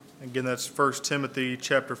Again, that's 1 Timothy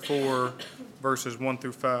chapter 4, verses 1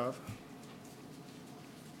 through 5.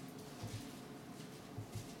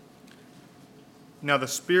 Now the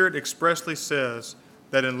Spirit expressly says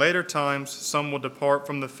that in later times some will depart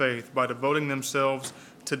from the faith by devoting themselves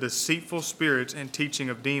to deceitful spirits and teaching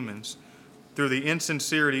of demons, through the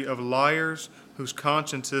insincerity of liars whose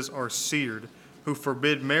consciences are seared, who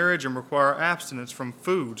forbid marriage and require abstinence from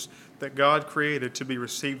foods that God created to be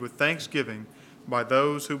received with thanksgiving by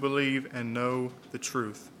those who believe and know the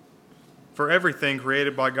truth. For everything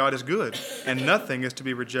created by God is good, and nothing is to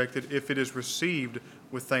be rejected if it is received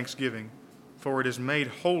with thanksgiving, for it is made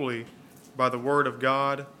holy by the word of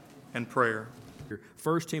God and prayer.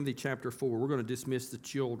 1 Timothy chapter 4, we're going to dismiss the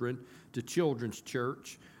children to Children's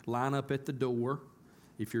Church. Line up at the door.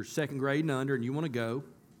 If you're second grade and under and you want to go,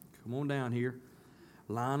 come on down here.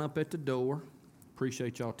 Line up at the door.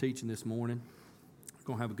 Appreciate y'all teaching this morning. We're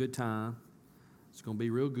going to have a good time. It's going to be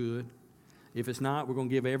real good. If it's not, we're going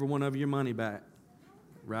to give every one of you your money back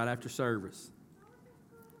right after service.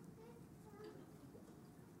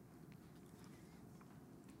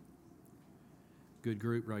 Good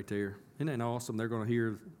group right there. Isn't that awesome? They're going to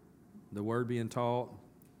hear the word being taught.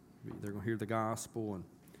 They're going to hear the gospel, and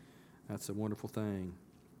that's a wonderful thing.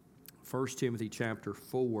 1 Timothy chapter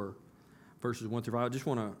 4, verses 1 through 5. I just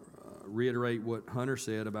want to reiterate what Hunter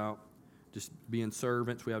said about just being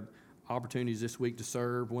servants. We have opportunities this week to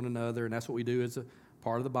serve one another, and that's what we do as a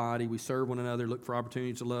part of the body. We serve one another, look for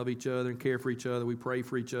opportunities to love each other and care for each other. We pray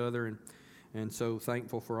for each other, and so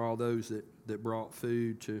thankful for all those that brought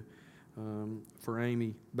food to for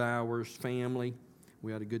Amy Bauer's family.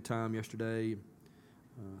 We had a good time yesterday.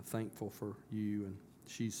 Thankful for you, and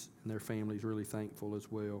she's and their family's really thankful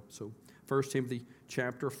as well. So 1 Timothy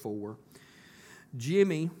chapter 4.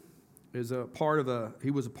 Jimmy is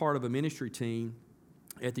he was a part of a ministry team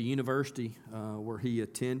at the university where he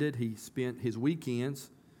attended. He spent his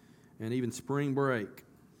weekends and even spring break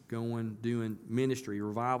doing ministry,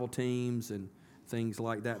 revival teams and things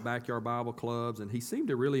like that, backyard Bible clubs, and he seemed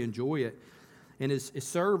to really enjoy it. And his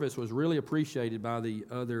service was really appreciated by the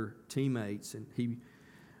other teammates. And he,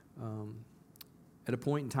 at a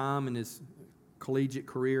point in time in his collegiate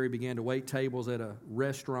career, he began to wait tables at a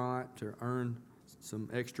restaurant to earn some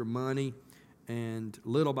extra money. And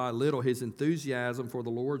little by little, his enthusiasm for the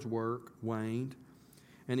Lord's work waned.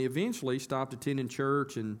 And he eventually stopped attending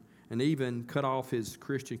church and even cut off his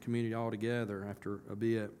Christian community altogether after a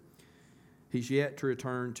bit. He's yet to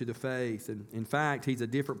return to the faith. And in fact, he's a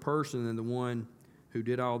different person than the one who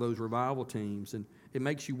did all those revival teams. And it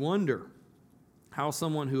makes you wonder how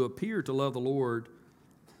someone who appeared to love the Lord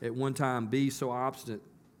at one time be so obstinate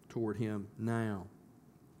toward him now.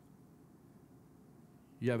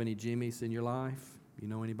 You have any Jimmys in your life? You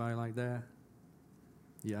know anybody like that?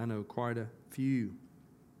 Yeah, I know quite a few.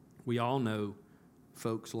 We all know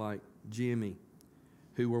folks like Jimmy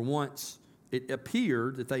who were once, it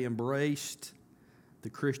appeared that they embraced the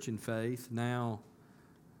Christian faith, now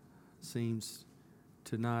seems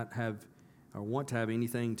to not have or want to have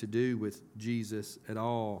anything to do with Jesus at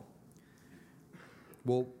all.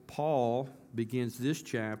 Well, Paul begins this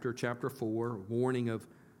chapter 4, warning of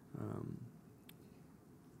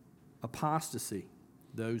apostasy.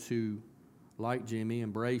 Those who, like Jimmy,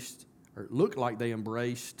 embraced or looked like they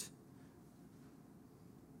embraced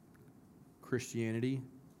Christianity,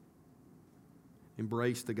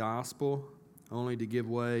 embraced the gospel, only to give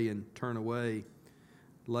way and turn away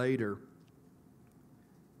later.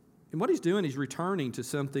 And what he's doing, he's returning to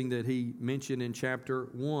something that he mentioned in chapter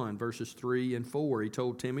 1, verses 3 and 4. He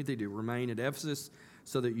told Timothy to remain at Ephesus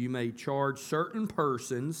so that you may charge certain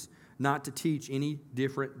persons not to teach any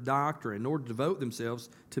different doctrine, nor to devote themselves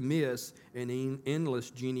to myths and endless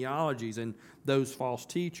genealogies. And those false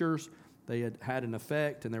teachers, they had an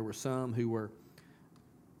effect, and there were some who were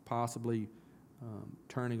possibly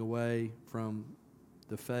turning away from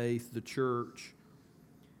the faith, the church.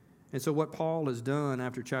 And so what Paul has done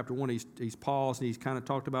after chapter 1, he's paused and he's kind of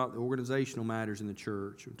talked about the organizational matters in the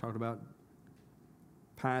church. We talked about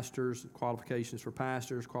pastors, qualifications for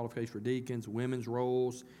pastors, qualifications for deacons, women's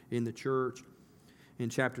roles in the church. In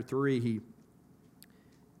chapter 3,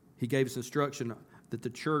 he gave us instruction that the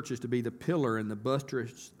church is to be the pillar and the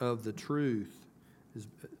buttress of the truth.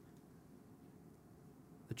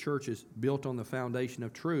 The church is built on the foundation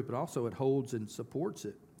of truth, but also it holds and supports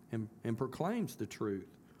it and proclaims the truth.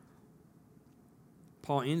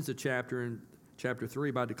 Paul ends the chapter in chapter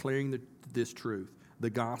 3 by declaring this truth, the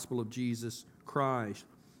gospel of Jesus Christ,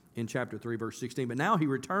 in chapter 3, verse 16. But now he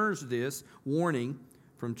returns to this warning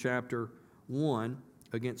from chapter 1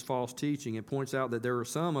 against false teaching and points out that there are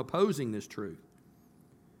some opposing this truth.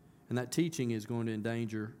 And that teaching is going to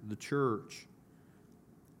endanger the church.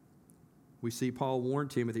 We see Paul warn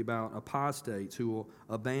Timothy about apostates who will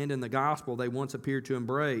abandon the gospel they once appeared to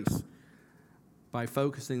embrace by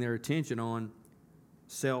focusing their attention on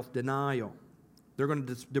self-denial. They're going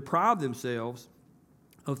to deprive themselves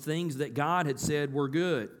of things that God had said were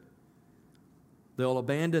good. They'll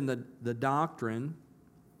abandon the doctrine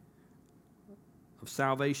of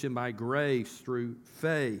salvation by grace through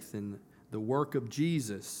faith and the work of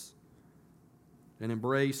Jesus, and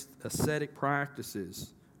embrace ascetic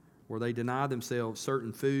practices where they deny themselves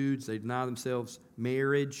certain foods, they deny themselves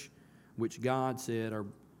marriage, which God said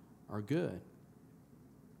are good.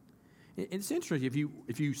 It's interesting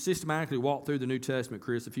if you systematically walk through the New Testament,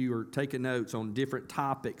 Chris, if you were taking notes on different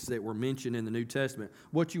topics that were mentioned in the New Testament,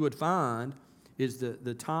 what you would find is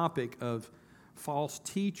the topic of false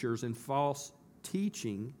teachers and false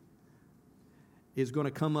teaching is going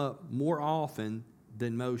to come up more often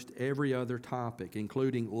than most every other topic,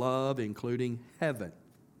 including love, including heaven.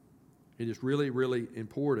 It is really, really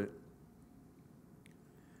important.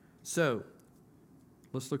 So,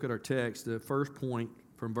 let's look at our text. The first point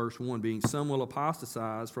from verse 1 being, some will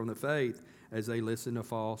apostatize from the faith as they listen to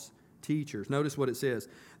false teachers. Notice what it says.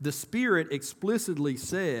 The Spirit explicitly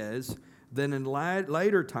says that in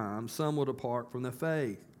later times some will depart from the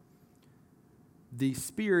faith. The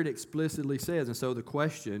Spirit explicitly says, and so the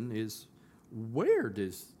question is, where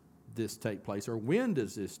does this take place, or when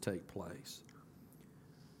does this take place?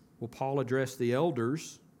 Well, Paul addressed the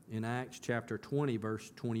elders in Acts chapter 20,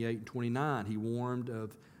 verse 28 and 29. He warned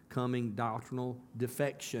of coming doctrinal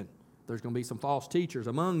defection. There's going to be some false teachers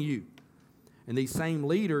among you. And these same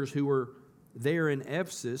leaders who were there in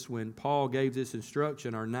Ephesus when Paul gave this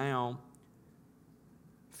instruction are now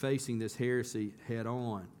facing this heresy head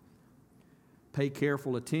on. Pay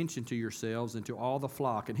careful attention to yourselves and to all the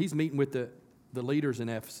flock. And he's meeting with the leaders in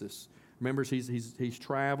Ephesus. Remember, he's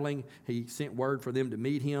traveling. He sent word for them to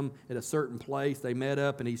meet him at a certain place. They met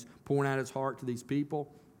up, and he's pouring out his heart to these people.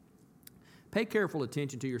 Pay careful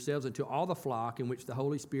attention to yourselves and to all the flock in which the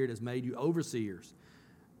Holy Spirit has made you overseers,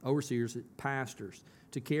 pastors,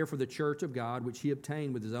 to care for the church of God, which he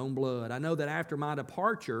obtained with his own blood. I know that after my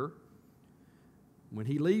departure, when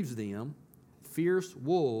he leaves them, fierce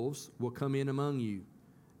wolves will come in among you,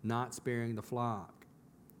 not sparing the flock.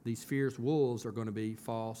 These fierce wolves are going to be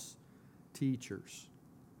false teachers.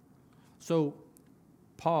 So,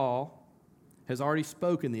 Paul has already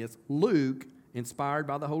spoken this. Luke, inspired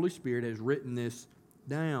by the Holy Spirit, has written this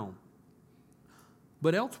down.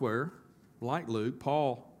 But elsewhere, like Luke,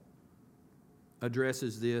 Paul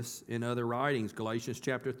addresses this in other writings. Galatians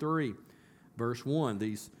chapter 3, verse 1.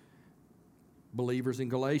 These believers in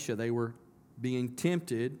Galatia, they were being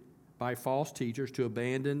tempted by false teachers to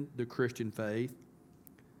abandon the Christian faith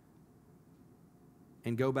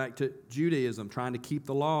and go back to Judaism, trying to keep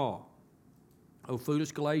the law. O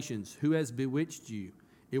foolish Galatians, who has bewitched you?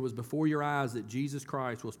 It was before your eyes that Jesus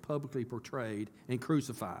Christ was publicly portrayed and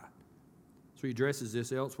crucified. So he addresses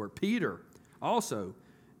this elsewhere. Peter also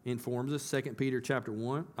informs us, 2 Peter chapter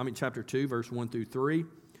 2, verse 1 through 3.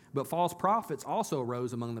 But false prophets also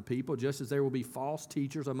arose among the people, just as there will be false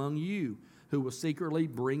teachers among you, who will secretly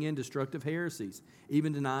bring in destructive heresies,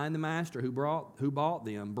 even denying the master who bought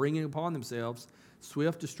them, bringing upon themselves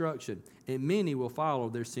swift destruction. And many will follow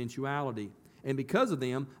their sensuality. And because of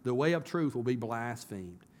them, the way of truth will be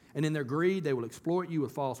blasphemed. And in their greed, they will exploit you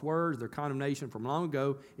with false words. Their condemnation from long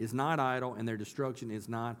ago is not idle, and their destruction is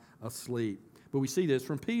not asleep. But we see this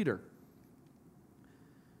from Peter.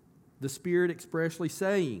 The Spirit expressly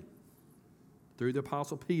saying, through the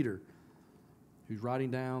Apostle Peter, who's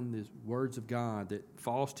writing down the words of God, that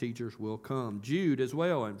false teachers will come. Jude as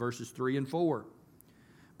well in verses 3 and 4.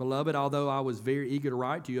 Beloved, although I was very eager to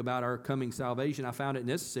write to you about our coming salvation, I found it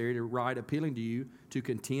necessary to write appealing to you to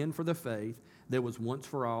contend for the faith that was once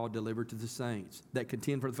for all delivered to the saints. That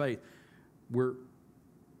contend for the faith. We're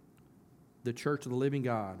the church of the living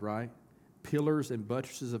God, right? Pillars and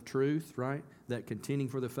buttresses of truth, right? That contending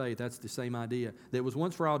for the faith, that's the same idea. That was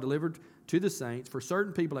once for all delivered to the saints. For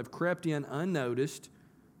certain people have crept in unnoticed.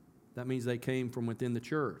 That means they came from within the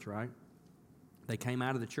church, right? They came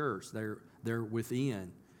out of the church. They're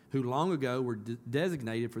within. Who long ago were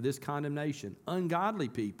designated for this condemnation. Ungodly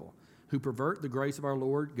people who pervert the grace of our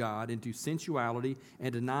Lord God into sensuality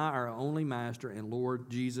and deny our only Master and Lord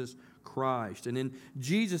Jesus Christ. And in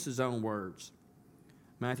Jesus' own words,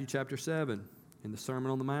 Matthew chapter 7, in the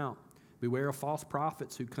Sermon on the Mount, beware of false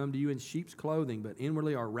prophets who come to you in sheep's clothing, but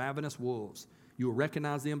inwardly are ravenous wolves. You will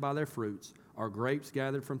recognize them by their fruits. Are grapes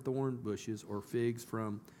gathered from thorn bushes, or figs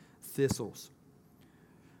from thistles?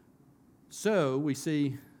 So we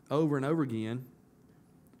see over and over again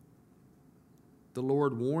the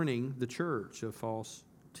Lord warning the church of false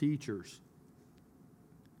teachers.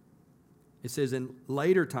 It says in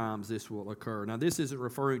later times this will occur. Now, this isn't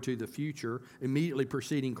referring to the future, immediately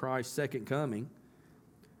preceding Christ's second coming.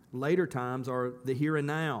 Later times are the here and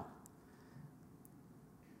now.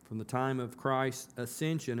 From the time of Christ's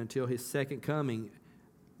ascension until his second coming,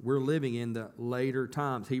 we're living in the later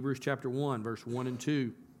times. Hebrews chapter 1, verse 1 and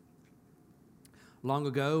 2. Long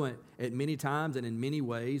ago, at many times and in many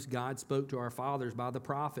ways, God spoke to our fathers by the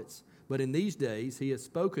prophets. But in these days, he has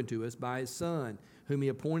spoken to us by his Son, whom he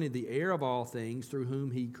appointed the heir of all things, through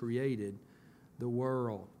whom he created the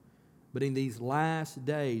world. But in these last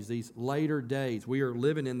days, these later days, we are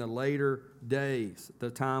living in the later days,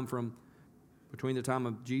 the time between the time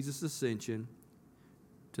of Jesus' ascension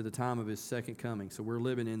to the time of his second coming. So we're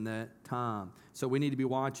living in that time. So we need to be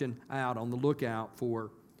watching out, on the lookout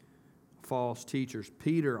for false teachers.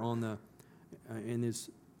 Peter, in his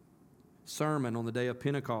sermon on the day of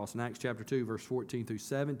Pentecost in Acts chapter 2, verse 14 through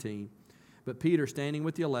 17, but Peter, standing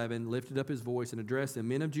with the 11, lifted up his voice and addressed them,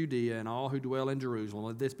 Men of Judea and all who dwell in Jerusalem,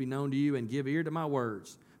 let this be known to you, and give ear to my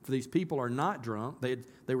words. For these people are not drunk.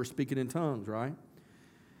 They were speaking in tongues, right?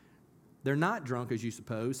 They're not drunk, as you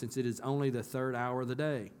suppose, since it is only the third hour of the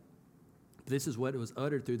day. This is what was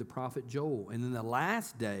uttered through the prophet Joel. And in the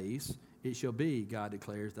last days it shall be, God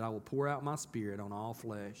declares, that I will pour out my Spirit on all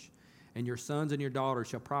flesh. And your sons and your daughters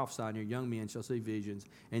shall prophesy, and your young men shall see visions,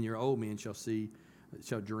 and your old men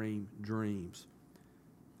shall dream dreams.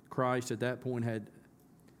 Christ at that point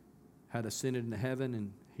had ascended into heaven,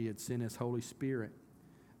 and he had sent his Holy Spirit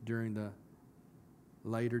during the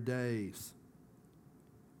later days.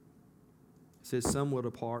 It says some will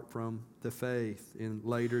depart from the faith in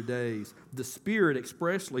later days. The Spirit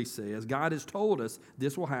expressly says, God has told us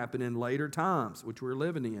this will happen in later times, which we're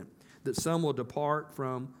living in, that some will depart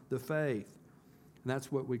from the faith. And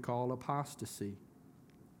that's what we call apostasy.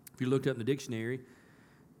 If you looked up in the dictionary,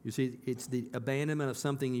 you see it's the abandonment of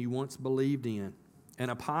something you once believed in.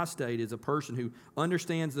 An apostate is a person who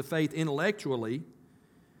understands the faith intellectually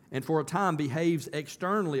and for a time behaves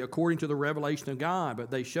externally according to the revelation of God,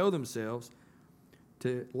 but they show themselves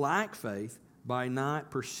to lack faith by not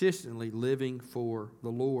persistently living for the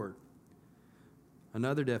Lord.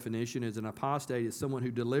 Another definition is an apostate is someone who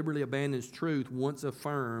deliberately abandons truth once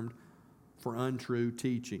affirmed for untrue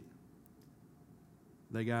teaching.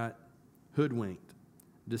 They got hoodwinked,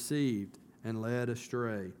 deceived, and led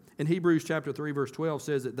astray. In Hebrews chapter 3, verse 12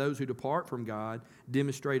 says that those who depart from God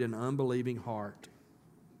demonstrate an unbelieving heart.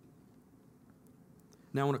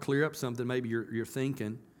 Now I want to clear up something maybe you're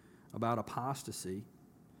thinking about apostasy.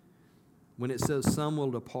 When it says some will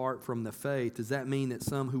depart from the faith, does that mean that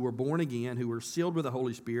some who were born again, who were sealed with the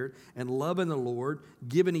Holy Spirit and loving the Lord,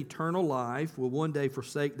 given eternal life, will one day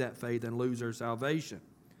forsake that faith and lose their salvation?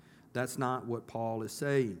 That's not what Paul is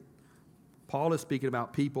saying. Paul is speaking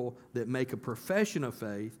about people that make a profession of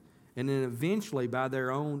faith and then eventually, by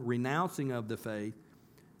their own renouncing of the faith,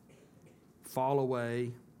 fall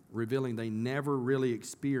away, revealing they never really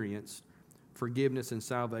experienced forgiveness and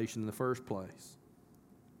salvation in the first place.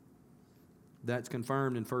 That's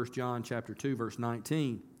confirmed in 1 John chapter 2, verse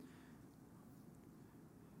 19.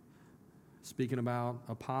 Speaking about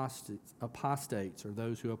apostates, or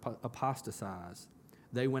those who apostatize.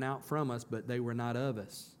 They went out from us, but they were not of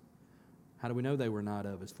us. How do we know they were not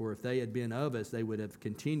of us? For if they had been of us, they would have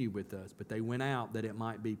continued with us. But they went out that it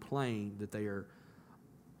might be plain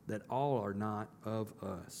that all are not of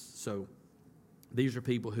us. So these are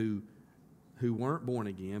people who weren't born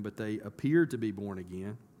again, but they appeared to be born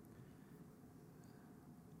again,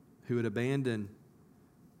 who had abandoned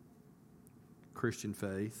Christian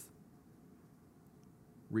faith,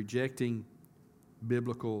 rejecting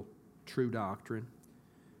biblical true doctrine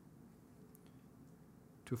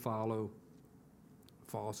to follow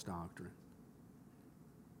false doctrine.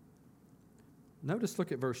 Notice,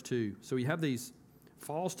 look at verse 2. So you have these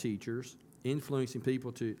false teachers influencing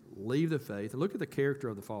people to leave the faith. And look at the character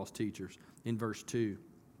of the false teachers in verse 2.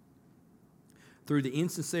 Through the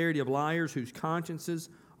insincerity of liars whose consciences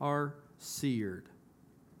are seared.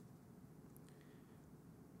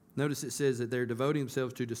 Notice it says that they're devoting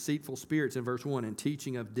themselves to deceitful spirits in verse 1 and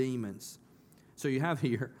teaching of demons. So you have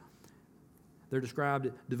here, they're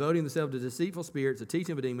described devoting themselves to deceitful spirits, the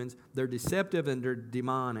teaching of demons. They're deceptive and they're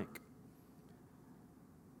demonic.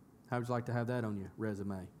 How would you like to have that on your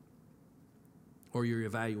resume? Or your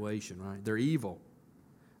evaluation, right? They're evil.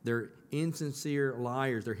 They're insincere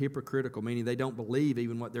liars. They're hypocritical, meaning they don't believe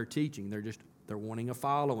even what they're teaching. They're wanting a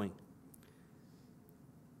following.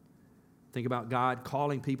 Think about God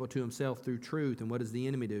calling people to himself through truth. And what does the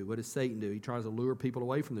enemy do? What does Satan do? He tries to lure people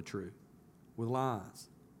away from the truth with lies.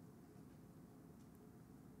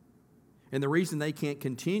 And the reason they can't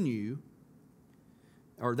continue,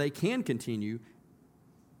 or they can continue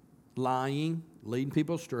lying, leading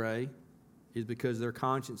people astray, is because their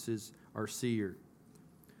consciences are seared.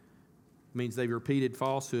 It means they've repeated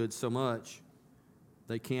falsehoods so much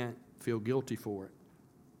they can't feel guilty for it.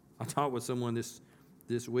 I talked with someone this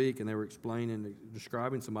week, and they were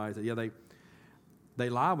describing somebody. Said, yeah, they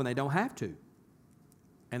lie when they don't have to,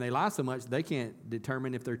 and they lie so much they can't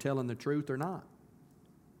determine if they're telling the truth or not,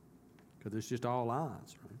 because it's just all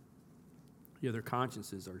lies, right? Yeah, their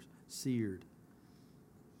consciences are seared.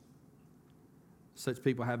 Such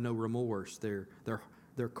people have no remorse. Their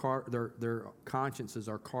consciences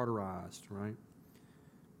are cauterized, right?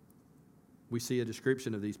 We see a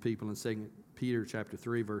description of these people in 2 Peter chapter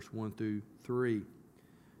 3, verse 1 through 3.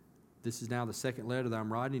 This is now the second letter that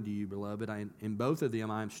I'm writing to you, beloved. In both of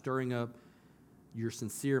them I am stirring up your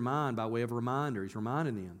sincere mind by way of a reminder. He's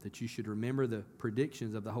reminding them that you should remember the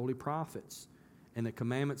predictions of the holy prophets and the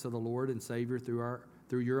commandments of the Lord and Savior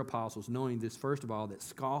through your apostles, knowing this, first of all, that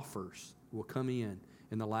scoffers will come in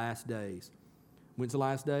the last days. When's the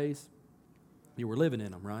last days? Yeah, we're living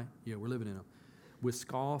in them, right? Yeah, we're living in them. With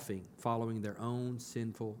scoffing, following their own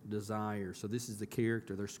sinful desires. So this is the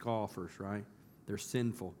character. They're scoffers, right? They're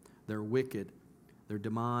sinful. They're wicked. They're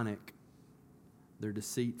demonic. They're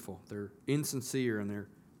deceitful. They're insincere, and they're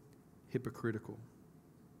hypocritical.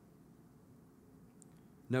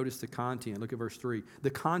 Notice the content. Look at verse 3.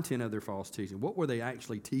 The content of their false teaching. What were they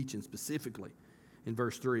actually teaching specifically? In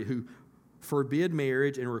verse 3, who forbid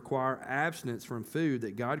marriage and require abstinence from food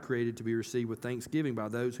that God created to be received with thanksgiving by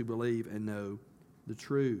those who believe and know the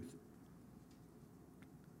truth.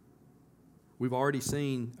 We've already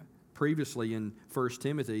seen previously in 1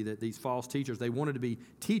 Timothy that these false teachers, they wanted to be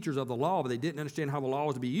teachers of the law, but they didn't understand how the law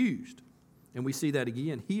was to be used. And we see that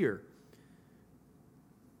again here.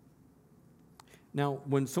 Now,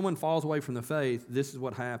 when someone falls away from the faith, this is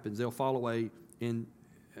what happens. They'll fall away in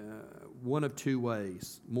one of two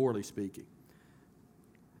ways, morally speaking.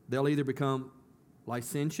 They'll either become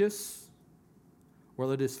licentious, or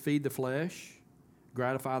they'll just feed the flesh,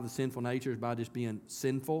 gratify the sinful natures by just being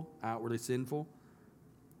sinful, outwardly sinful.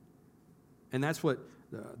 And that's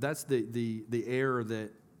the error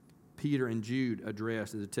that Peter and Jude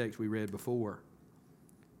addressed in the text we read before.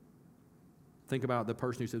 Think about the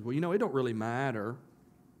person who says, well, it don't really matter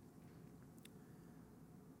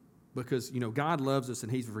because, God loves us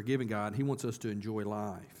and He's a forgiving God and He wants us to enjoy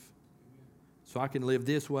life. So I can live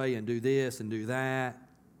this way and do this and do that.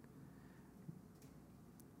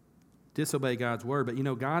 Disobey God's word.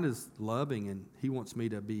 But, God is loving and He wants me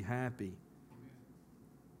to be happy.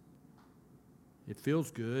 It feels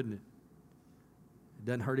good and it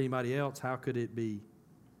doesn't hurt anybody else. How could it be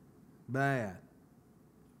bad?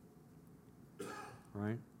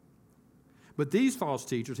 Right? But these false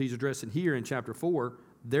teachers he's addressing here in chapter 4,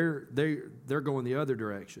 they're going the other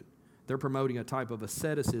direction. They're promoting a type of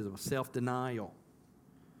asceticism, self-denial.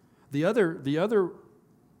 The other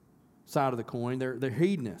side of the coin, they're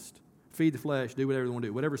hedonist. Feed the flesh, do whatever you want to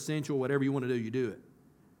do. Whatever's sensual, whatever you want to do, you do it.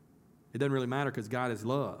 It doesn't really matter because God is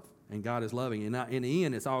love and God is loving. And in the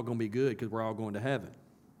end, it's all going to be good because we're all going to heaven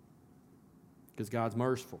because God's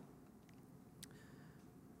merciful.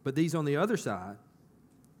 But these on the other side,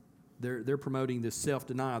 they're promoting this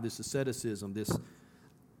self-denial, this asceticism, this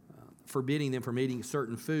forbidding them from eating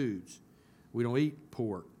certain foods. We don't eat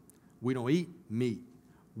pork. We don't eat meat.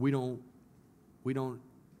 We don't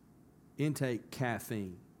intake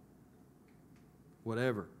caffeine.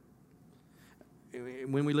 Whatever.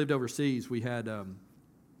 When we lived overseas, we had,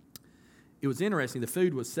 it was interesting. The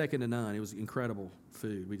food was second to none. It was incredible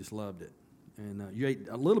food. We just loved it. And you ate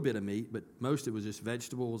a little bit of meat, but most of it was just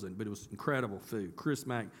vegetables, but it was incredible food. Chris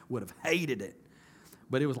Mack would have hated it,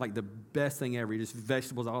 but it was like the best thing ever. Just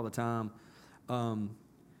vegetables all the time.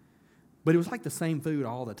 But it was like the same food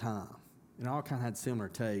all the time. And all kind of had similar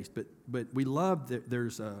taste. But we loved that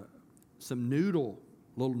there's some little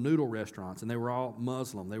noodle restaurants, and they were all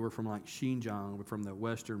Muslim. They were from like Xinjiang, from the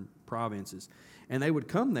western provinces. And they would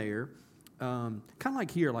come there, kind of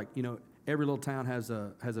like here, like, every little town has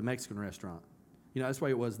a Mexican restaurant. That's the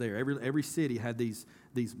way it was there. Every city had these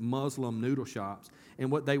Muslim noodle shops.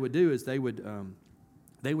 And what they would do is they would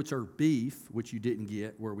serve beef, which you didn't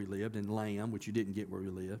get where we lived, and lamb, which you didn't get where we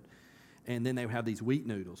lived. And then they would have these wheat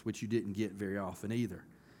noodles, which you didn't get very often either.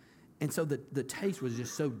 And so the taste was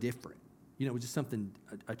just so different. It was just something,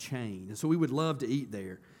 a change. And so we would love to eat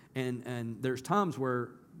there. And there's times where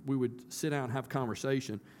we would sit down and have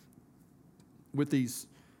conversation with these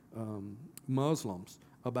Muslims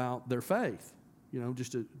about their faith,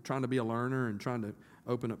 just trying to be a learner and trying to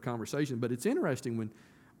open up conversation. But it's interesting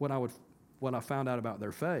what I found out about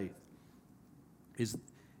their faith. is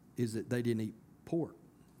that they didn't eat pork.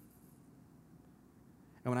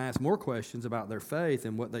 And when I asked more questions about their faith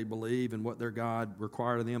and what they believe and what their God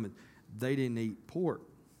required of them, they didn't eat pork.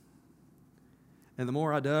 And the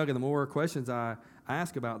more I dug and the more questions I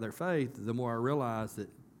asked about their faith, the more I realized that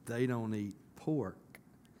they don't eat pork.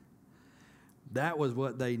 That was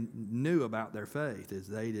what they knew about their faith, is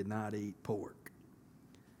they did not eat pork.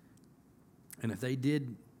 And if they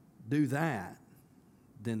did do that,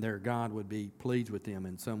 then their God would be pleased with them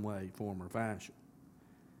in some way, form, or fashion.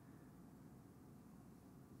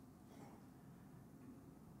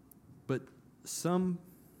 But some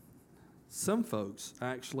folks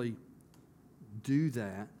actually do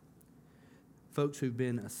that. Folks who've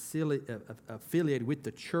been affiliated with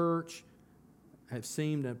the church have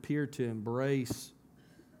seemed to appear to embrace,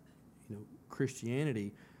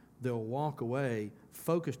 Christianity. They'll walk away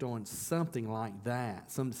focused on something like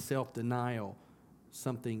that, some self-denial,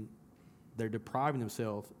 something they're depriving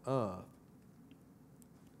themselves of.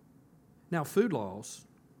 Now, food laws,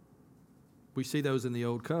 we see those in the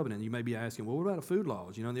Old Covenant. You may be asking, well, what about the food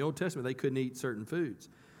laws? In the Old Testament, they couldn't eat certain foods.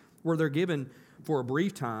 Where they're given for a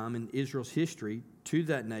brief time in Israel's history to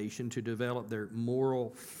that nation to develop their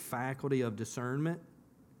moral faculty of discernment,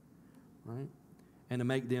 right? And to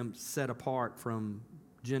make them set apart from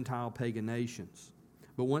Gentile pagan nations.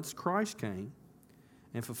 But once Christ came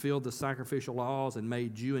and fulfilled the sacrificial laws and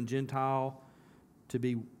made Jew and Gentile to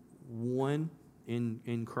be one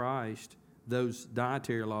in Christ, those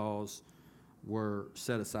dietary laws were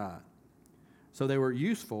set aside. So they were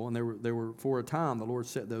useful, and they were for a time the Lord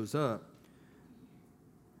set those up.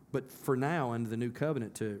 But for now, under the new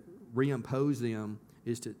covenant, to reimpose them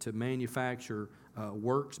is to manufacture a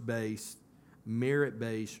works-based,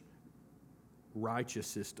 merit-based, righteous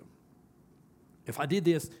system. If I did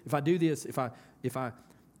this, if I do this, if I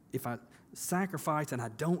sacrifice and I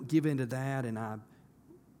don't give into that, and I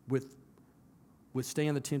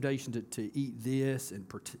withstand the temptation to eat this and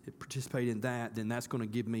participate in that, then that's going to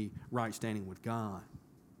give me right standing with God.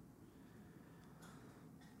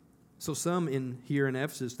 So some here in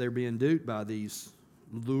Ephesus, they're being duped by these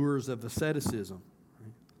lures of asceticism,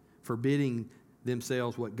 right? Forbidding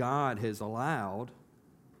themselves what God has allowed.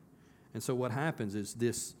 And so what happens is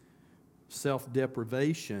this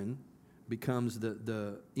self-deprivation becomes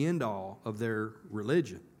the end-all of their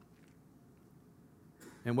religion.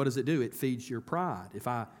 And what does it do? It feeds your pride. If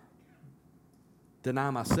I deny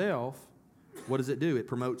myself, what does it do? It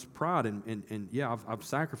promotes pride. And yeah, I've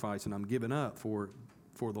sacrificed and I'm giving up for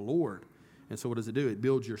the Lord. And so what does it do? It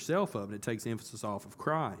builds yourself up and it takes the emphasis off of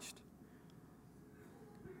Christ.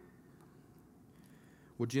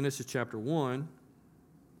 Well, Genesis chapter 1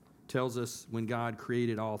 tells us when God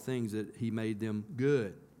created all things that he made them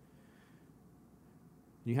good.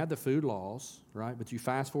 You had the food laws, right? But you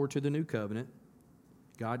fast forward to the new covenant.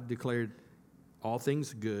 God declared all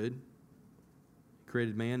things good,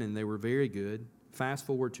 created man, and they were very good. Fast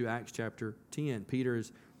forward to Acts chapter 10. Peter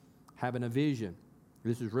is having a vision.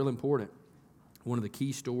 This is real important. One of the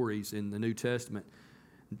key stories in the New Testament,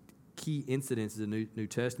 key incidents in the New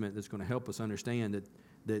Testament that's going to help us understand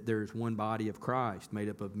that there's one body of Christ made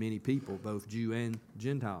up of many people, both Jew and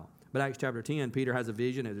Gentile. But Acts chapter 10, Peter has a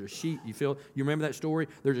vision. There's a sheet. You remember that story?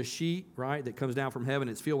 There's a sheet, right, that comes down from heaven.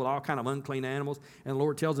 It's filled with all kind of unclean animals. And the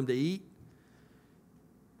Lord tells him to eat.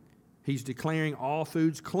 He's declaring all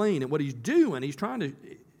foods clean. And what he's doing, he's trying to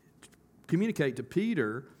communicate to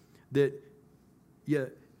Peter that, yeah,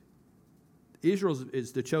 Israel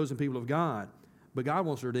is the chosen people of God. But God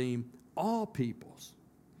wants to redeem all peoples.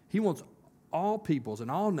 He wants all peoples and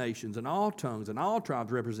all nations and all tongues and all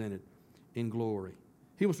tribes represented in glory.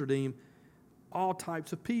 He wants to redeem all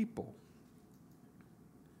types of people.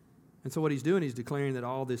 And so what he's doing, he's declaring that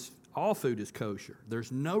all food is kosher.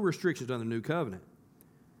 There's no restrictions under the new covenant.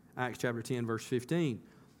 Acts chapter 10, verse 15.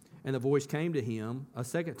 And the voice came to him a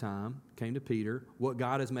second time, came to Peter, what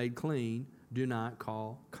God has made clean, do not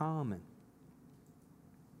call common.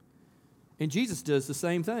 And Jesus does the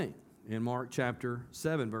same thing in Mark chapter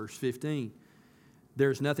 7, verse 15.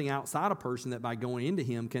 There's nothing outside a person that by going into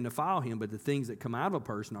him can defile him, but the things that come out of a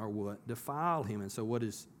person are what defile him. And so what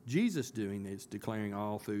is Jesus doing is declaring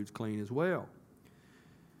all foods clean as well.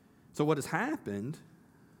 So what has happened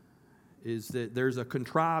is that there's a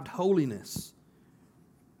contrived holiness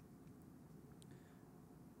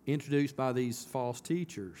introduced by these false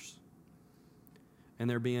teachers. And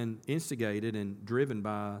they're being instigated and driven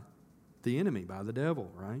by the enemy, by the devil,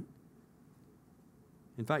 right?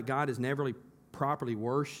 In fact, God is never really properly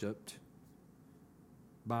worshipped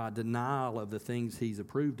by denial of the things he's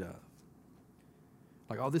approved of.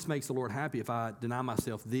 Like, oh, this makes the Lord happy if I deny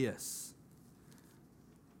myself this.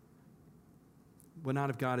 would not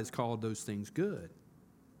if God has called those things good.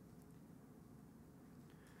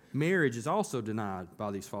 Marriage is also denied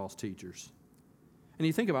by these false teachers. And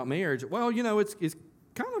you think about marriage, well, it's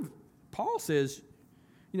kind of, Paul says,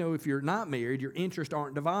 if you're not married, your interests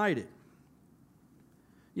aren't divided.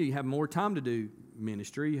 You have more time to do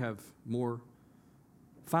ministry, you have more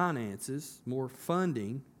finances, more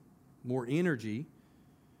funding, more energy.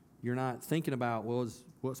 You're not thinking about,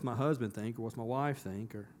 what's my husband think, or what's my wife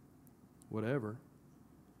think, or whatever.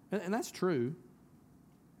 And that's true.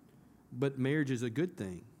 But marriage is a good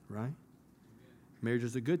thing, right? Marriage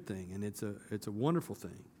is a good thing, and it's a wonderful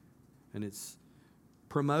thing. And it's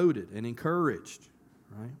promoted and encouraged,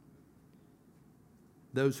 right?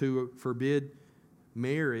 Those who forbid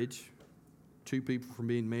marriage, two people from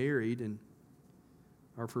being married, and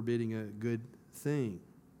are forbidding a good thing.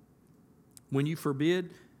 When you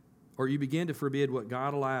forbid, or you begin to forbid what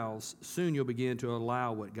God allows, soon you'll begin to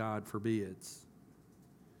allow what God forbids.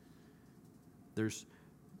 There's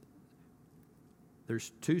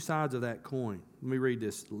two sides of that coin. Let me read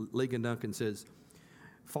this. Ligon Duncan says,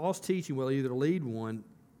 false teaching will either lead one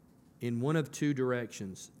in one of two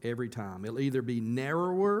directions every time. It'll either be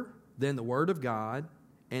narrower than the Word of God,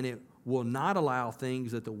 and it will not allow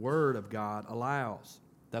things that the Word of God allows.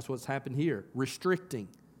 That's what's happened here. Restricting.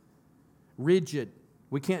 Rigid.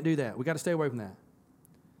 We can't do that. We got to stay away from that.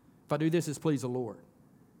 If I do this, it's please the Lord.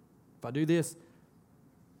 If I do this,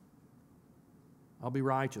 I'll be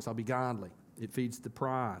righteous. I'll be godly. It feeds the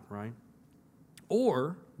pride, right?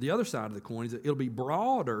 Or the other side of the coin is that it'll be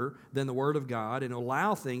broader than the Word of God and it'll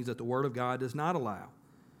allow things that the Word of God does not allow.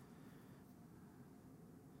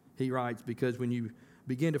 He writes, because when you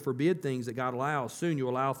begin to forbid things that God allows, soon you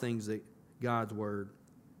allow things that God's Word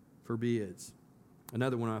forbids.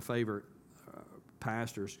 Another one of my favorite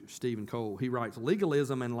pastors, Stephen Cole, he writes,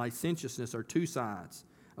 legalism and licentiousness are two sides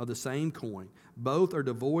of the same coin. Both are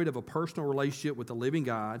devoid of a personal relationship with the living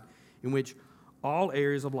God, in which all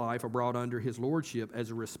areas of life are brought under His lordship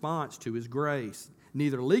as a response to His grace.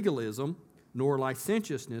 Neither legalism nor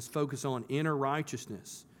licentiousness focus on inner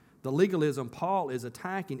righteousness. The legalism Paul is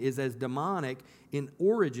attacking is as demonic in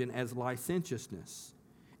origin as licentiousness.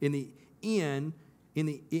 It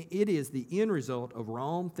is the end result of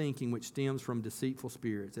wrong thinking which stems from deceitful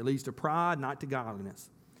spirits. It leads to pride, not to godliness.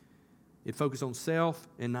 It focuses on self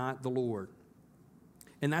and not the Lord.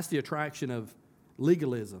 And that's the attraction of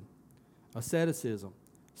legalism, asceticism,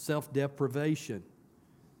 self-deprivation,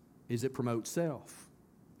 is it promotes self.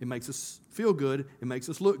 It makes us feel good. It makes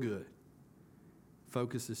us look good.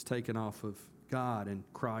 Focus is taken off of God and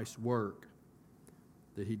Christ's work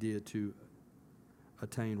that He did to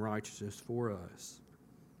attain righteousness for us.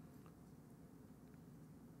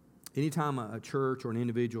 Anytime a church or an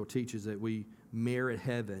individual teaches that we merit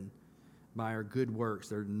heaven by our good works,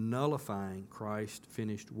 they're nullifying Christ's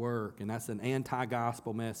finished work, and that's an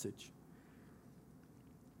anti-gospel message.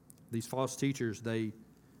 These false teachers, they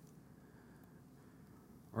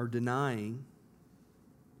are denying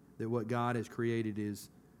that what God has created is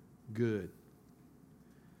good.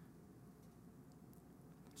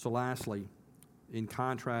 So lastly, in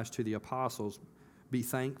contrast to the apostles, be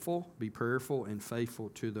thankful, be prayerful, and faithful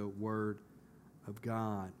to the Word of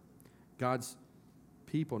God. God's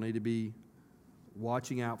people need to be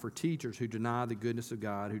watching out for teachers who deny the goodness of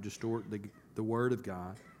God, who distort the Word of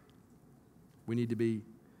God. We need to be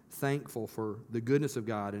thankful for the goodness of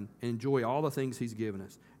God and enjoy all the things He's given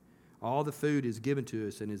us. All the food is given to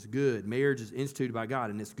us and is good. Marriage is instituted by God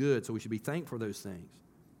and it's good, so we should be thankful for those things.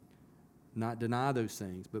 Not deny those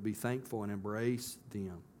things, but be thankful and embrace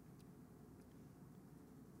them.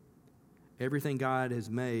 Everything God has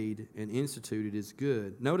made and instituted is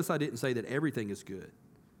good. Notice I didn't say that everything is good.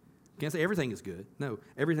 Can't say everything is good. No,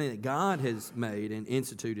 everything that God has made and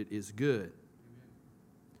instituted is good.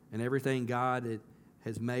 And everything God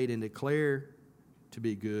has made and declared to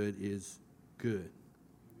be good is good.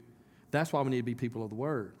 That's why we need to be people of the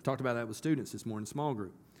Word. Talked about that with students this morning in small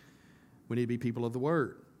group. We need to be people of the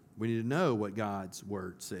Word. We need to know what God's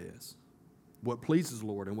Word says, what pleases the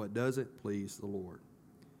Lord and what doesn't please the Lord.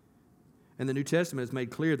 And the New Testament has made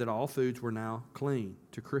clear that all foods were now clean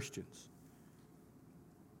to Christians.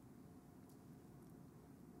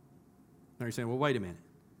 Now you're saying, well, wait a minute.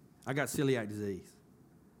 I got celiac disease.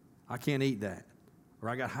 I can't eat that. Or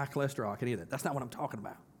I got high cholesterol. I can't eat that. That's not what I'm talking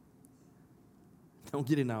about. Don't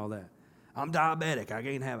get into all that. I'm diabetic.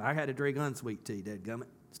 I had to drink unsweet tea, dadgummit,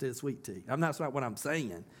 instead of sweet tea. That's not what I'm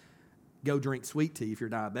saying. Go drink sweet tea if you're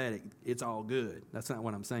diabetic. It's all good. That's not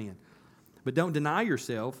what I'm saying. But don't deny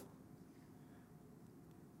yourself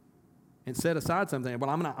and set aside something. Well,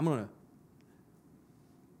 I'm going to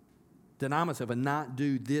deny myself and not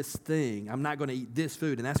do this thing. I'm not going to eat this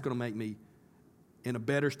food, and that's going to make me in a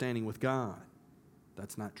better standing with God.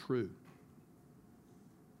 That's not true.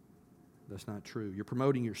 That's not true. You're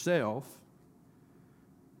promoting yourself,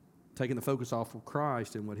 taking the focus off of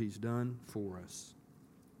Christ and what He's done for us.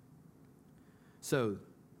 So,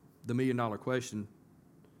 the $1 million question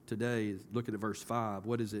today is, look at verse 5.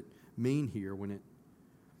 What does it mean here when it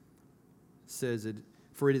says it?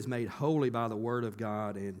 For it is made holy by the word of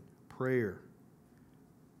God and prayer.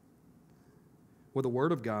 Well, the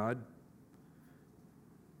word of God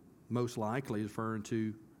most likely is referring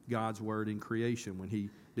to God's word in creation when He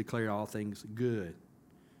declared all things good.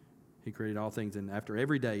 He created all things, and after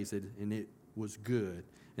every day He said, and it was good.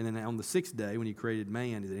 And then on the sixth day when He created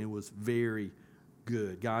man, it was very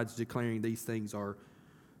good. God's declaring these things are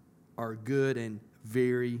good and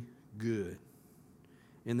very good.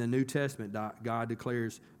 In the New Testament, God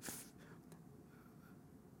declares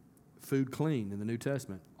food clean in the New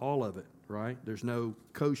Testament. All of it, right? There's no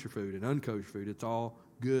kosher food and unkosher food. It's all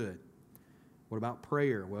good. What about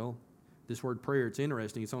prayer? Well, this word prayer, it's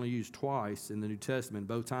interesting. It's only used twice in the New Testament.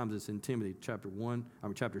 Both times it's in Timothy chapter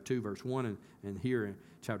 2, verse 1, and here in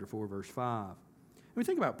chapter 4, verse 5. When we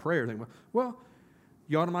think about prayer, think, well,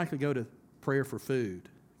 you automatically go to prayer for food.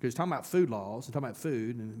 Because it's talking about food laws, and talking about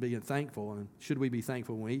food and being thankful, and should we be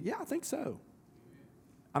thankful when we eat? Yeah, I think so.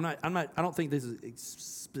 I don't think this is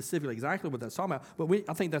specifically exactly what that's talking about, but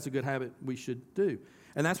I think that's a good habit we should do.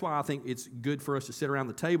 And that's why I think it's good for us to sit around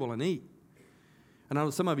the table and eat. And I know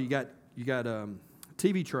some of you got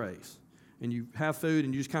TV trays, and you have food,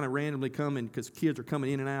 and you just kind of randomly come in because kids are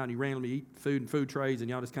coming in and out, and you randomly eat food in food trays, and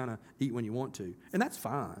y'all just kind of eat when you want to. And that's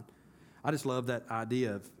fine. I just love that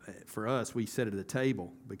idea of, for us, we sit at the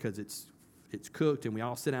table because it's cooked and we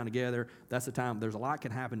all sit down together. That's the time. There's a lot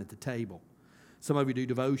can happen at the table. Some of you do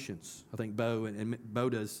devotions. I think Bo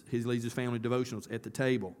leads his family devotionals at the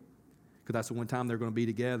table because that's the one time they're going to be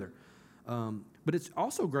together. But it's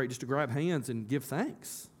also great just to grab hands and give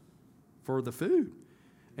thanks for the food.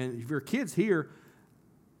 And if your kids here,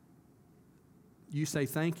 you say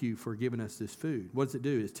thank you for giving us this food. What does it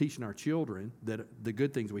do? It's teaching our children that the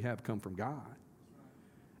good things we have come from God.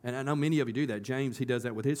 And I know many of you do that. James, he does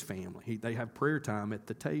that with his family. They have prayer time at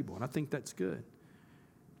the table, and I think that's good.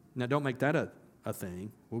 Now, don't make that a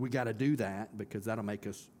thing. Well, we got to do that because that'll make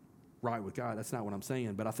us right with God. That's not what I'm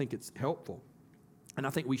saying, but I think it's helpful. And I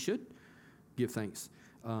think we should give thanks.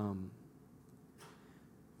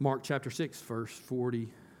 Mark chapter 6, verse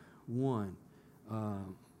 41.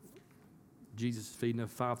 Jesus is feeding the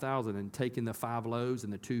 5,000, and taking the 5 loaves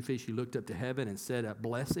and the 2 fish, He looked up to heaven and said a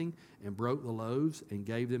blessing and broke the loaves and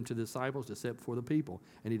gave them to the disciples to set before the people.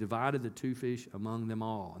 And He divided the 2 fish among them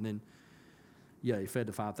all. And then, He fed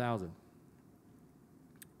the 5,000.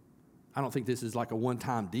 I don't think this is like a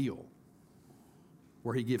one-time deal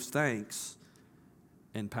where He gives thanks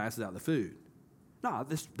and passes out the food. No,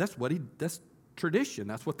 that's tradition.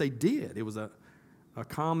 That's what they did. It was a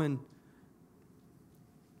common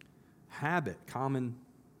habit, common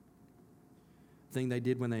thing they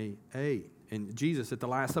did when they ate. And Jesus at the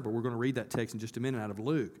Last Supper, we're going to read that text in just a minute out of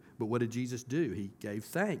Luke. But what did Jesus do? He gave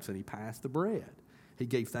thanks and He passed the bread. He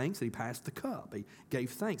gave thanks and He passed the cup. He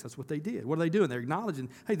gave thanks. That's what they did. What are they doing? They're acknowledging,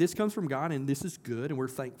 hey, this comes from God and this is good and we're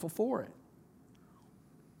thankful for it.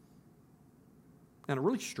 And I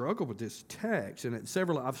really struggle with this text. And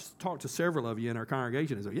I've talked to several of you in our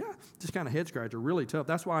congregation and said, just kind of head scratcher, really tough.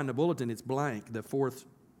 That's why in the bulletin it's blank. The fourth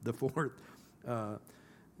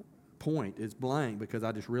point is blank because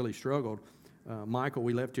I just really struggled. Michael,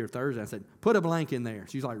 we left here Thursday. I said, put a blank in there.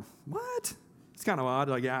 She's like, what? It's kind of odd.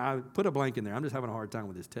 Like, I put a blank in there. I'm just having a hard time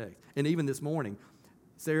with this text. And even this morning,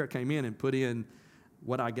 Sarah came in and put in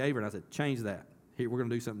what I gave her, and I said, change that. Here, we're going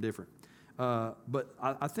to do something different. But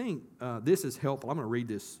I think this is helpful. I'm going to read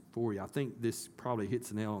this for you. I think this probably hits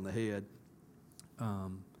the nail on the head.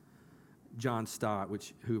 John Stott,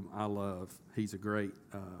 whom I love, he's a great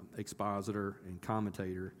expositor and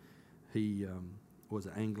commentator. He was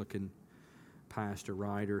an Anglican pastor,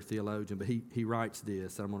 writer, theologian, but he writes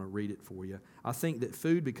this. I'm going to read it for you. I think that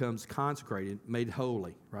food becomes consecrated, made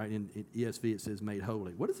holy, right? In ESV it says made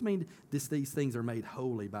holy. What does it mean these things are made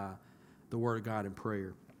holy by the Word of God and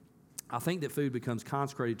prayer? I think that food becomes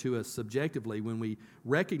consecrated to us subjectively when we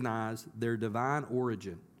recognize their divine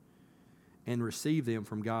origin and receive them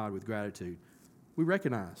from God with gratitude. We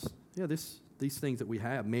recognize, these things that we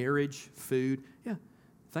have, marriage, food,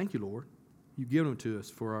 thank you, Lord. You've given them to us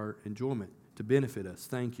for our enjoyment, to benefit us.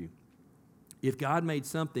 Thank you. If God made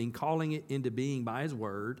something, calling it into being by His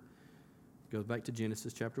Word, goes back to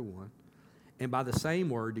Genesis chapter 1, and by the same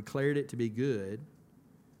Word declared it to be good,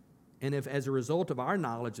 And if as a result of our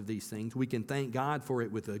knowledge of these things, we can thank God for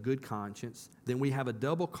it with a good conscience, then we have a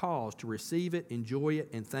double cause to receive it, enjoy it,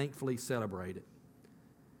 and thankfully celebrate it.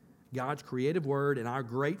 God's creative word and our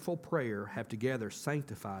grateful prayer have together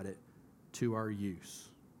sanctified it to our use.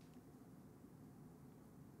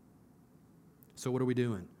 So what are we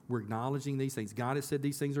doing? We're acknowledging these things. God has said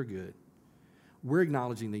these things are good. We're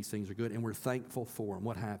acknowledging these things are good, and we're thankful for them.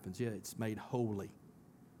 What happens? Yeah, it's made holy.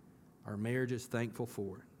 Our marriage is thankful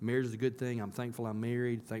for it. Marriage is a good thing. I'm thankful I'm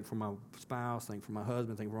married. Thankful for my spouse. Thankful for my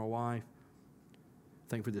husband. Thankful for my wife.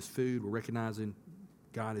 Thankful for this food. We're recognizing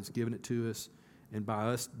God has given it to us. And by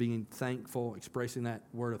us being thankful, expressing that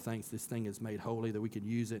word of thanks, this thing is made holy, that we can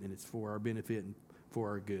use it, and it's for our benefit and for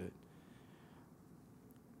our good.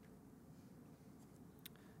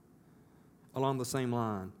 Along the same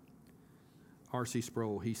line, R.C.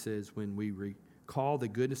 Sproul, he says, when we recall the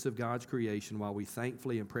goodness of God's creation while we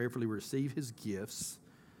thankfully and prayerfully receive his gifts,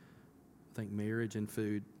 I think marriage and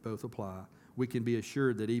food both apply, we can be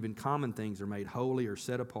assured that even common things are made holy or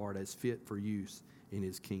set apart as fit for use in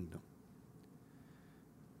his kingdom.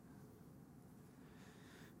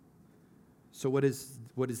 So what is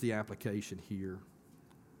the application here?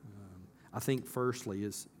 I think firstly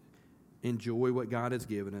is enjoy what God has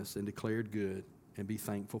given us and declared good and be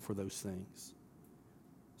thankful for those things.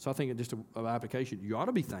 So I think just an application, you ought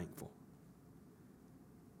to be thankful.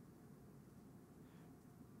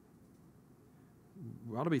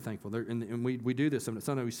 We ought to be thankful. And we do this.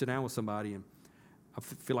 Sometimes we sit down with somebody and I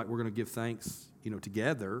feel like we're going to give thanks,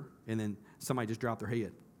 together, and then somebody just dropped their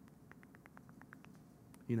head.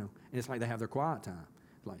 And it's like they have their quiet time.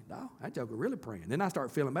 Like, no, that joker really praying. Then I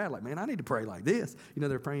start feeling bad, like, man, I need to pray like this.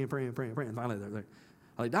 They're praying. And finally, they're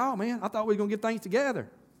like, no, man, I thought we were going to give thanks together.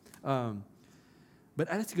 But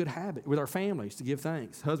that's a good habit with our families to give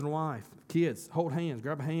thanks. Husband and wife, kids, hold hands,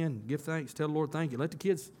 grab a hand, give thanks, tell the Lord thank you. Let the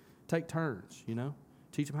kids take turns,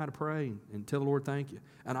 Teach them how to pray and tell the Lord thank you.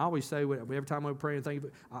 And I always say, every time I pray and thank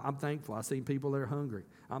you, I'm thankful. I see people that are hungry.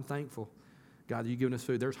 I'm thankful. God, you've given us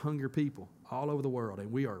food. There's hungry people all over the world,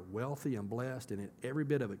 and we are wealthy and blessed, and every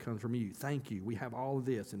bit of it comes from you. Thank you. We have all of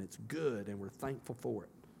this, and it's good, and we're thankful for it.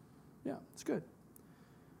 Yeah, it's good.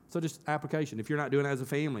 So just application. If you're not doing it as a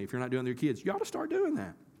family, if you're not doing it with your kids, you ought to start doing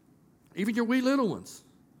that. Even your wee little ones.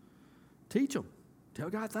 Teach them. Tell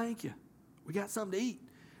God thank you. We got something to eat.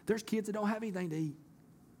 There's kids that don't have anything to eat.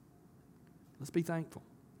 Let's be thankful.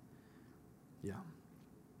 Yeah.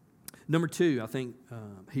 Number 2, I think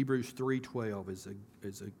Hebrews 3:12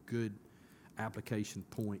 is a good application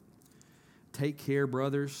point. Take care,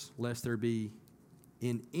 brothers, lest there be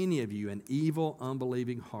in any of you an evil,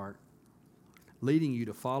 unbelieving heart, leading you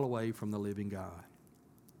to fall away from the living God.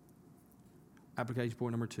 Application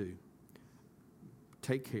point number 2.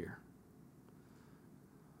 Take care.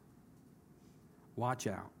 Watch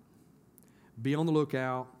out. Be on the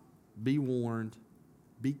lookout. Be warned.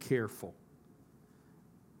 Be careful.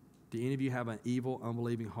 Do any of you have an evil,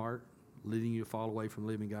 unbelieving heart leading you to fall away from the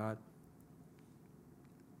living God?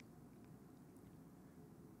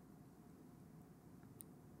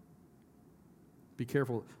 Be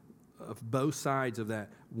careful of both sides of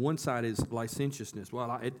that. One side is licentiousness.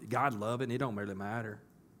 Well, God love it, and it don't really matter.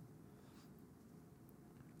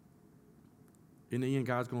 In the end,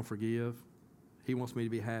 God's going to forgive. He wants me to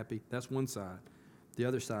be happy. That's one side. The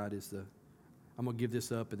other side is I'm going to give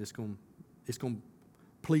this up, and it's going to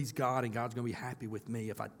please God, and God's going to be happy with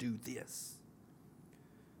me if I do this.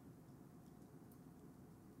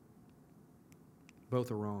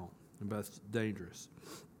 Both are wrong and both dangerous.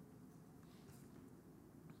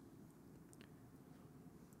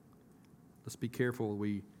 Let's be careful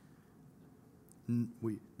that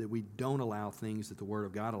we don't allow things that the Word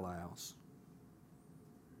of God allows.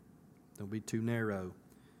 Don't be too narrow,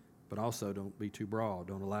 but also don't be too broad.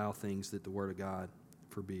 Don't allow things that the Word of God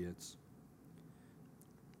forbids.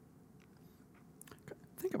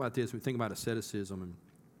 Think about this. We think about asceticism, and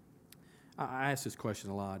I ask this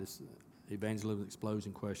question a lot. It's evangelism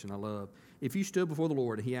explosion question I love. If you stood before the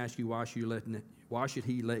Lord and He asked you, why should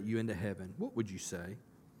He let you into heaven, what would you say?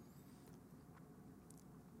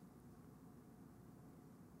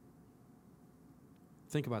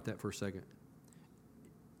 Think about that for a second.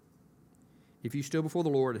 If you stood before the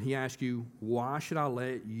Lord and He asked you, why should I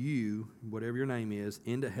let you, whatever your name is,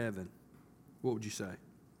 into heaven, what would you say?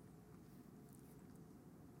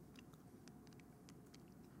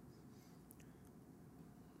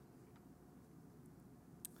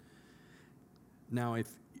 Now,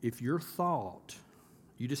 if your thought,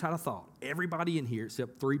 you just had a thought, everybody in here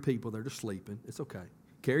except 3 people, they're just sleeping, it's okay.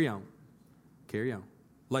 Carry on. Carry on.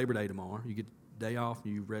 Labor Day tomorrow, you get a day off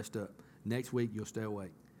and you rest up. Next week, you'll stay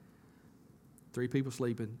awake. 3 people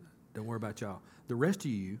sleeping. Don't worry about y'all. The rest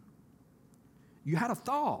of you, you had a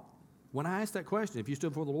thought. When I asked that question, if you stood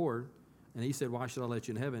before the Lord and he said, why should I let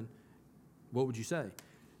you in heaven? What would you say?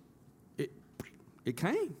 It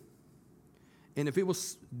came. And if it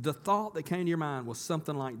was the thought that came to your mind was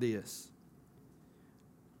something like this: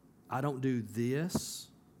 I don't do this,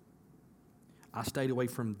 I stayed away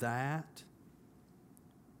from that,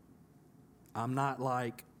 I'm not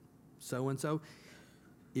like so-and-so.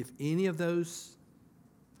 If any of those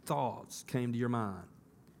thoughts came to your mind,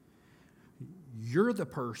 you're the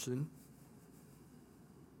person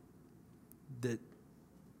that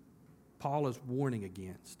Paul is warning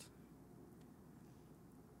against.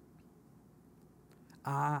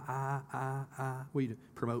 I. What are you doing?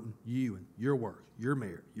 Promoting you and your work, your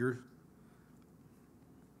merit,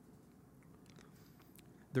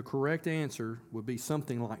 The correct answer would be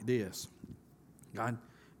something like this: God,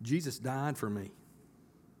 Jesus died for me.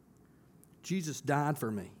 Jesus died for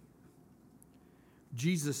me.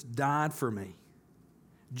 Jesus died for me.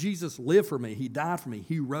 Jesus lived for me. He died for me.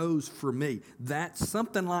 He rose for me.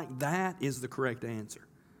 Something like that is the correct answer.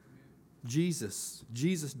 Jesus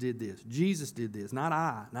did this. Jesus did this. Not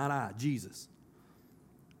I, Jesus.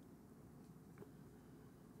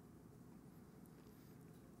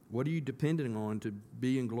 What are you depending on to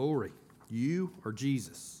be in glory? You or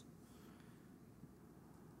Jesus?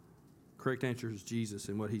 Correct answer is Jesus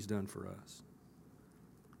and what he's done for us.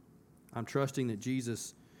 I'm trusting that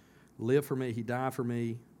Jesus lived for me. He died for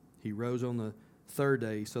me. He rose on the third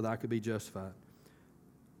day so that I could be justified.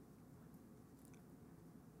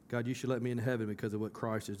 God, you should let me into heaven because of what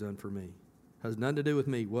Christ has done for me. Has nothing to do with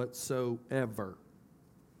me whatsoever.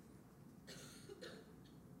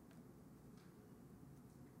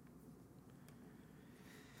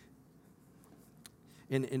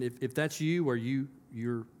 And if that's you, or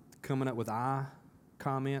you're coming up with I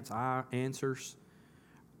comments, I answers,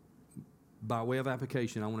 by way of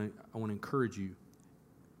application, I want to encourage you,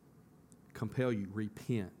 compel you,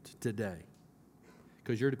 repent today,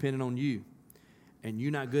 because you're dependent on you, and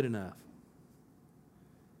you're not good enough.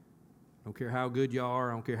 I don't care how good you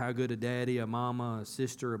are. I don't care how good a daddy, a mama, a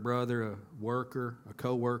sister, a brother, a worker, a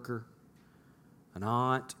co-worker, an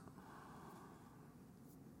aunt.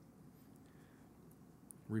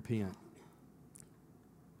 Repent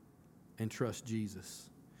and trust Jesus.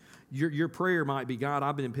 Your prayer might be, God,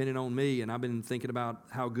 I've been depending on me, and I've been thinking about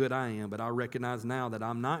how good I am, but I recognize now that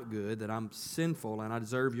I'm not good, that I'm sinful, and I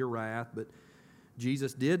deserve your wrath. But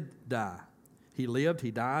Jesus did die. He lived,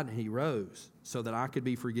 he died, and he rose so that I could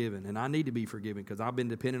be forgiven. And I need to be forgiven because I've been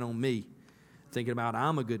dependent on me, thinking about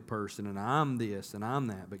I'm a good person, and I'm this, and I'm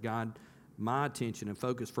that. But God, my attention and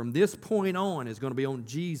focus from this point on is going to be on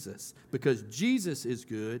Jesus, because Jesus is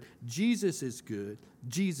good, Jesus is good,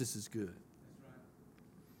 Jesus is good.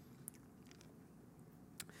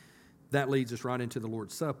 That leads us right into the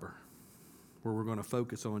Lord's Supper, where we're going to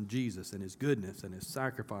focus on Jesus and his goodness and his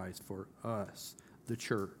sacrifice for us, the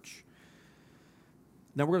church.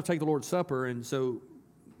 Now we're going to take the Lord's Supper, and so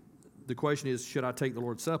the question is, should I take the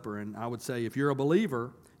Lord's Supper? And I would say, if you're a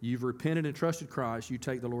believer, you've repented and trusted Christ, you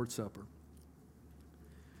take the Lord's Supper.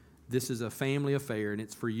 This is a family affair, and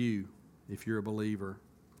it's for you if you're a believer.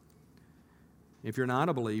 If you're not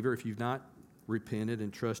a believer, if you've not repented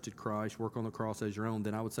and trusted Christ, work on the cross as your own,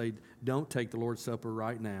 then I would say don't take the Lord's Supper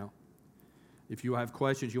right now. If you have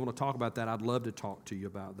questions, you want to talk about that, I'd love to talk to you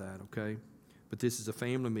about that, okay? But this is a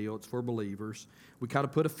family meal. It's for believers. We kind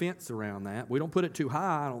of put a fence around that. We don't put it too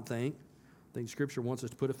high, I don't think. I think Scripture wants us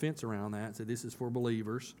to put a fence around that. So this is for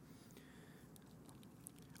believers.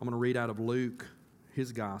 I'm going to read out of Luke,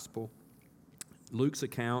 his gospel. Luke's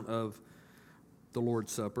account of the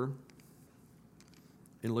Lord's Supper.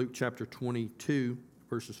 In Luke chapter 22,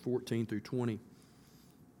 verses 14 through 20.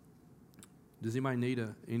 Does anybody need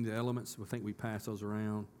any of the elements? I think we pass those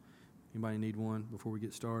around. Anybody need one before we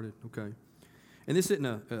get started? Okay. And this isn't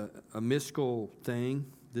a mystical thing.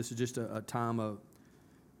 This is just a time of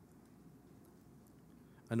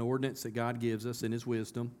an ordinance that God gives us in his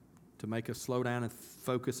wisdom to make us slow down and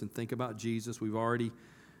focus and think about Jesus. We've already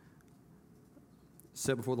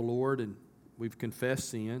sat before the Lord and we've confessed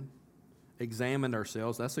sin, examined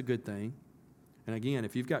ourselves. That's a good thing. And again,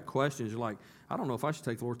 if you've got questions, you're like, I don't know if I should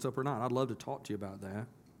take the Lord's Supper or not. I'd love to talk to you about that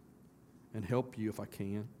and help you if I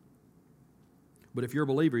can. But if you're a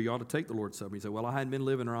believer, you ought to take the Lord's Supper. You say, well, I hadn't been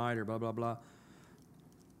living right, or blah, blah, blah.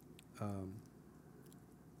 I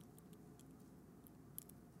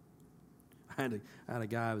had a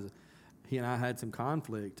guy, he and I had some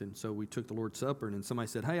conflict, and so we took the Lord's Supper, and then somebody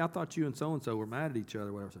said, hey, I thought you and so-and-so were mad at each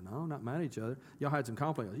other. Whatever. I said, no, not mad at each other. Y'all had some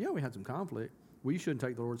conflict. I said, yeah, we had some conflict. Well, you shouldn't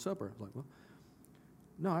take the Lord's Supper. I was like, well,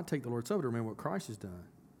 no, I'd take the Lord's Supper to remember what Christ has done.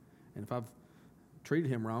 And if I've treated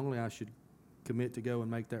him wrongly, I should commit to go and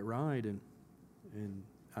make that right, and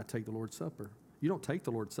I take the Lord's Supper. You don't take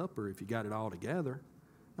the Lord's Supper if you got it all together.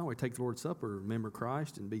 No, we take the Lord's Supper, remember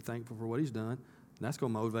Christ, and be thankful for what He's done. And that's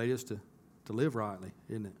going to motivate us to live rightly,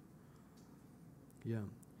 isn't it? Yeah.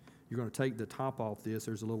 You're going to take the top off this.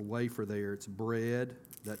 There's a little wafer there. It's bread.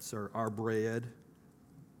 That's our bread.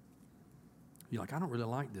 You're like, I don't really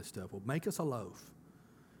like this stuff. Well, make us a loaf.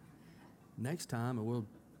 Next time, and we'll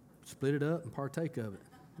split it up and partake of it.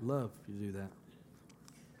 Love if you do that.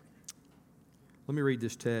 Let me read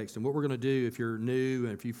this text. And what we're going to do, if you're new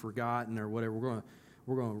and if you've forgotten or whatever,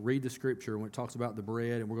 we're going to read the scripture when it talks about the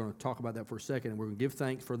bread, and we're going to talk about that for a second. And we're going to give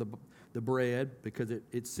thanks for the bread because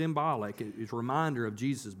it's symbolic. It's a reminder of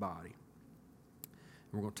Jesus' body.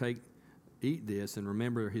 And we're going to eat this and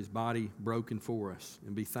remember His body broken for us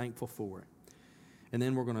and be thankful for it. And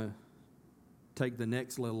then we're going to take the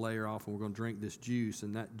next little layer off, and we're going to drink this juice,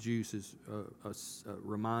 and that juice is a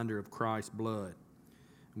reminder of Christ's blood.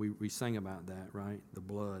 We sang about that, right? The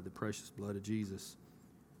blood, the precious blood of Jesus,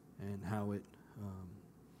 and how it,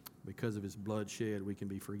 because of His blood shed, we can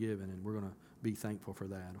be forgiven, and we're going to be thankful for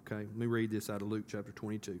that, okay? Let me read this out of Luke chapter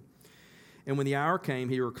 22. And when the hour came,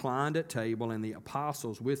 He reclined at table, and the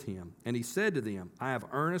apostles with Him. And He said to them, I have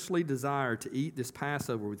earnestly desired to eat this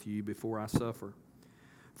Passover with you before I suffer.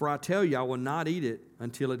 For I tell you, I will not eat it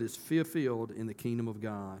until it is fulfilled in the kingdom of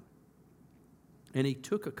God. And He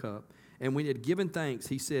took a cup, and when He had given thanks,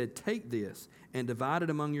 He said, take this and divide it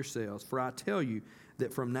among yourselves. For I tell you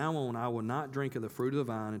that from now on I will not drink of the fruit of the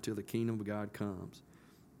vine until the kingdom of God comes.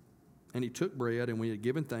 And He took bread, and when He had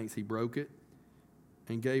given thanks, He broke it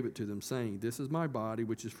and gave it to them, saying, this is my body,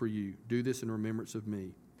 which is for you. Do this in remembrance of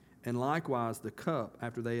me. And likewise the cup,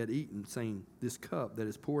 after they had eaten, saying, this cup that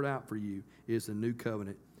is poured out for you is the new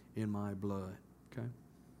covenant in my blood. Okay?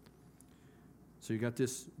 So you got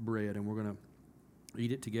this bread, and we're going to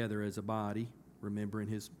eat it together as a body, remembering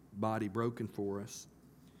His body broken for us.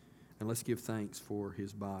 And let's give thanks for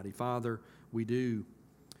His body. Father, we do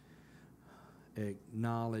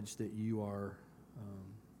acknowledge that you are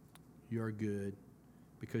good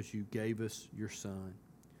because you gave us your Son.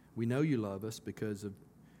 We know you love us because of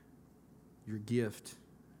your gift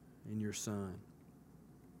in your Son.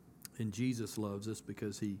 And Jesus loves us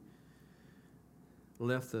because He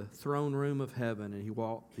left the throne room of heaven and He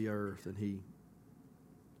walked the earth and He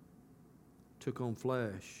took on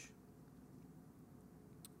flesh.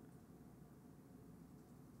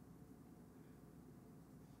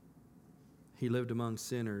 He lived among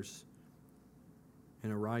sinners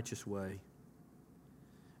in a righteous way.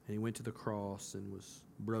 And He went to the cross and was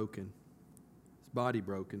broken. His body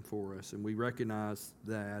broken for us. And we recognize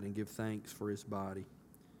that and give thanks for His body.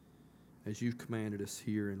 As you've commanded us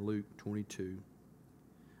here in Luke 22,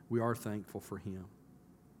 we are thankful for Him.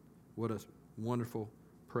 What a wonderful,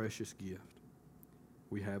 precious gift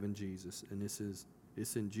we have in Jesus. And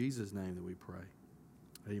it's in Jesus' name that we pray.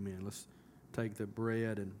 Amen. Let's take the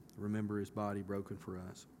bread and remember His body broken for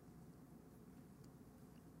us.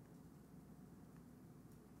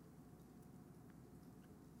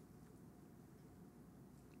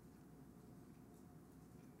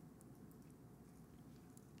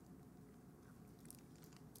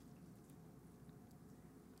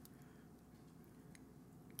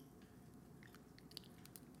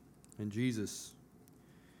 And Jesus,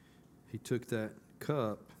 He took that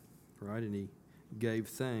cup, right, and He gave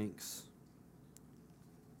thanks.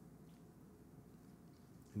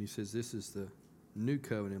 And He says, this is the new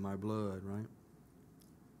covenant in my blood, right?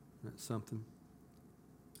 That's something.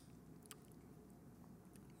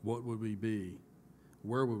 What would we be?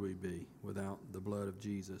 Where would we be without the blood of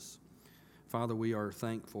Jesus? Father, we are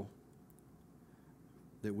thankful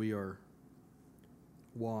that we are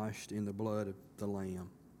washed in the blood of the Lamb.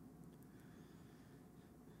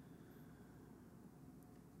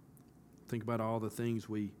 Think about all the things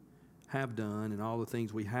we have done and all the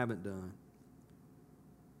things we haven't done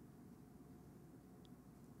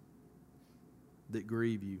that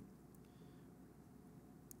grieve you.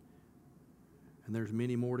 And there's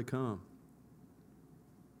many more to come.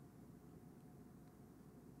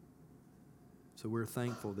 So we're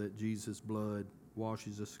thankful that Jesus' blood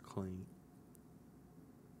washes us clean.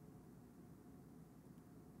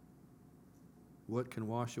 What can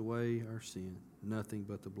wash away our sin? Nothing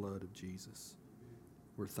but the blood of Jesus.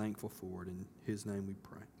 We're thankful for it. In His name we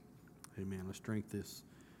pray. Amen. Let's drink this.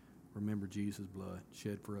 Remember Jesus' blood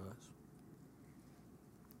shed for us.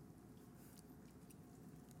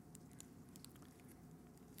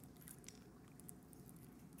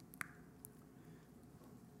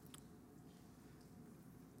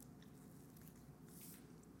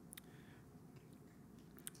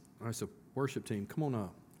 right, so worship team, come on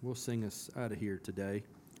up. We'll sing us out of here today.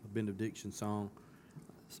 A benediction song.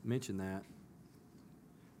 Let's mention that.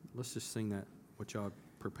 Let's just sing that, what y'all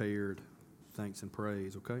prepared, thanks and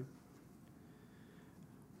praise, okay?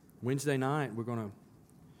 Wednesday night, we're going to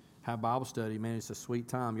have Bible study. Man, it's a sweet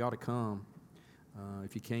time. You ought to come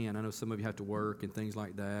if you can. I know some of you have to work and things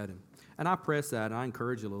like that. And I press that, and I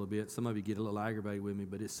encourage you a little bit. Some of you get a little aggravated with me,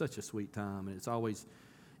 but it's such a sweet time. And it's always,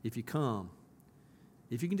 if you come,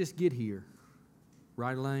 if you can just get here,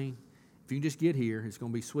 right, Elaine? If you can just get here, it's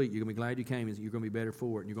going to be sweet. You're going to be glad you came, and you're going to be better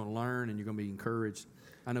for it. And you're going to learn, and you're going to be encouraged.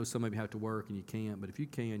 I know some of you have to work, and you can't. But if you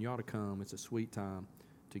can, you ought to come. It's a sweet time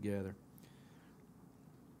together.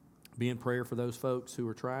 Be in prayer for those folks who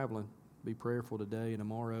are traveling. Be prayerful today and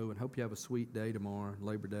tomorrow, and hope you have a sweet day tomorrow,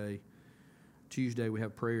 Labor Day. Tuesday we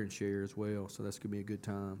have prayer and share as well, so that's going to be a good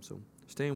time. So stand.